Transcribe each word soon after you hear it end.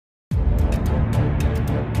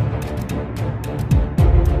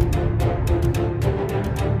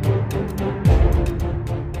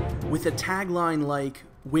With a tagline like,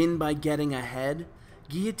 "Win by getting ahead,"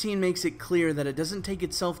 Guillotine makes it clear that it doesn't take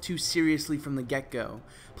itself too seriously from the get-go,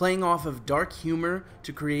 playing off of dark humor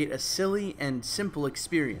to create a silly and simple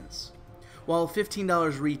experience. While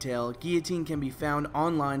 $15 retail, Guillotine can be found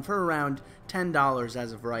online for around $10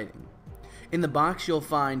 as of writing. In the box you'll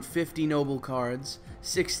find 50 noble cards,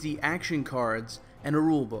 60 action cards, and a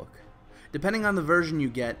rulebook. Depending on the version you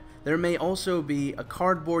get, there may also be a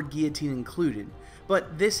cardboard guillotine included,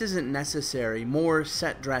 but this isn't necessary, more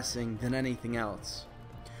set dressing than anything else.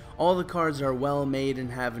 All the cards are well made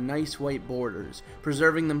and have nice white borders,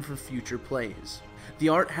 preserving them for future plays. The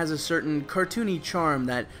art has a certain cartoony charm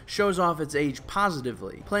that shows off its age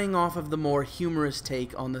positively, playing off of the more humorous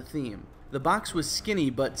take on the theme. The box was skinny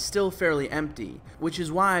but still fairly empty, which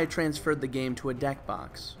is why I transferred the game to a deck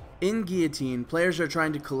box. In Guillotine, players are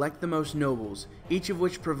trying to collect the most nobles, each of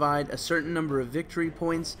which provide a certain number of victory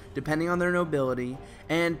points depending on their nobility,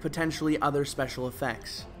 and potentially other special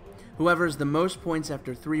effects. Whoever has the most points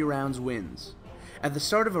after 3 rounds wins. At the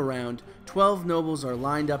start of a round, 12 nobles are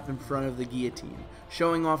lined up in front of the guillotine,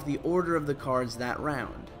 showing off the order of the cards that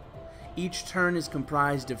round. Each turn is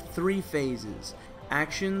comprised of 3 phases: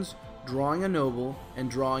 actions, drawing a noble,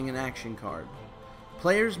 and drawing an action card.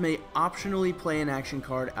 Players may optionally play an action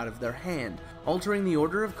card out of their hand, altering the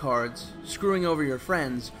order of cards, screwing over your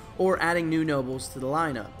friends, or adding new nobles to the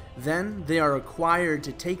lineup. Then, they are required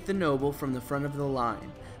to take the noble from the front of the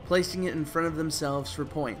line, placing it in front of themselves for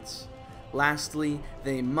points. Lastly,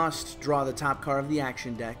 they must draw the top card of the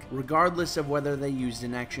action deck, regardless of whether they used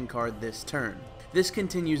an action card this turn. This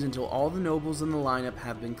continues until all the nobles in the lineup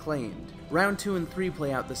have been claimed. Round 2 and 3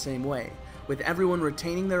 play out the same way, with everyone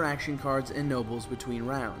retaining their action cards and nobles between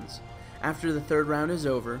rounds. After the 3rd round is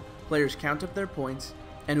over, players count up their points,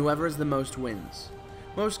 and whoever has the most wins.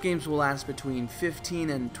 Most games will last between 15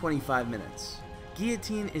 and 25 minutes.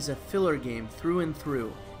 Guillotine is a filler game through and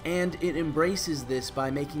through, and it embraces this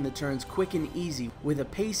by making the turns quick and easy, with a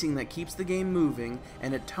pacing that keeps the game moving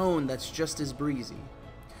and a tone that's just as breezy.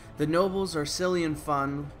 The nobles are silly and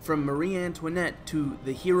fun, from Marie Antoinette to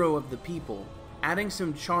the hero of the people, adding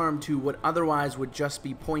some charm to what otherwise would just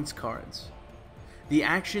be points cards. The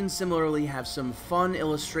actions similarly have some fun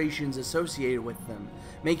illustrations associated with them,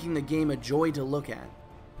 making the game a joy to look at.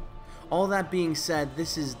 All that being said,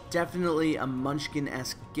 this is definitely a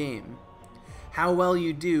Munchkin-esque game. How well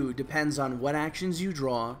you do depends on what actions you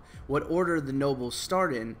draw, what order the nobles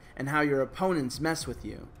start in, and how your opponents mess with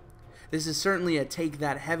you. This is certainly a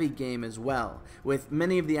take-that-heavy game as well, with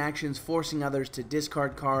many of the actions forcing others to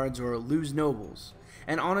discard cards or lose nobles.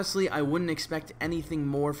 And honestly, I wouldn't expect anything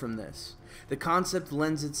more from this. The concept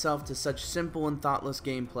lends itself to such simple and thoughtless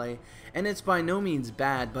gameplay, and it's by no means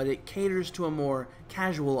bad, but it caters to a more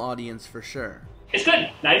casual audience for sure. It's good.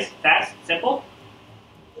 Nice, fast, simple.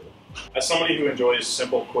 As somebody who enjoys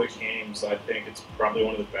simple, quick games, I think it's probably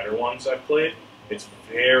one of the better ones I've played. It's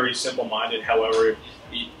very simple-minded, however,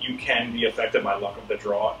 you can be affected by luck of the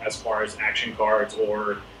draw as far as action cards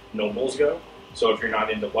or nobles go. So if you're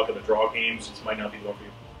not into luck of the draw games, this might not be one for you.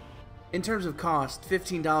 In terms of cost,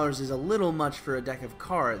 $15 is a little much for a deck of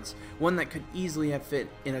cards, one that could easily have fit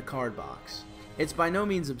in a card box. It's by no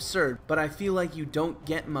means absurd, but I feel like you don't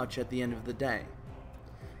get much at the end of the day.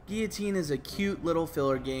 Guillotine is a cute little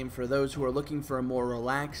filler game for those who are looking for a more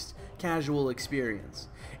relaxed, casual experience.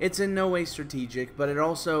 It's in no way strategic, but it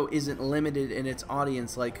also isn't limited in its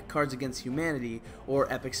audience like Cards Against Humanity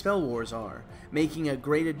or Epic Spell Wars are, making a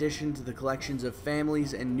great addition to the collections of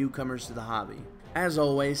families and newcomers to the hobby. As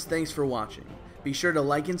always, thanks for watching. Be sure to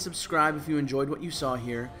like and subscribe if you enjoyed what you saw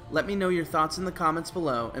here, let me know your thoughts in the comments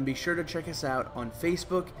below, and be sure to check us out on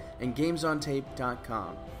Facebook and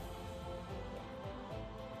GamesOnTape.com.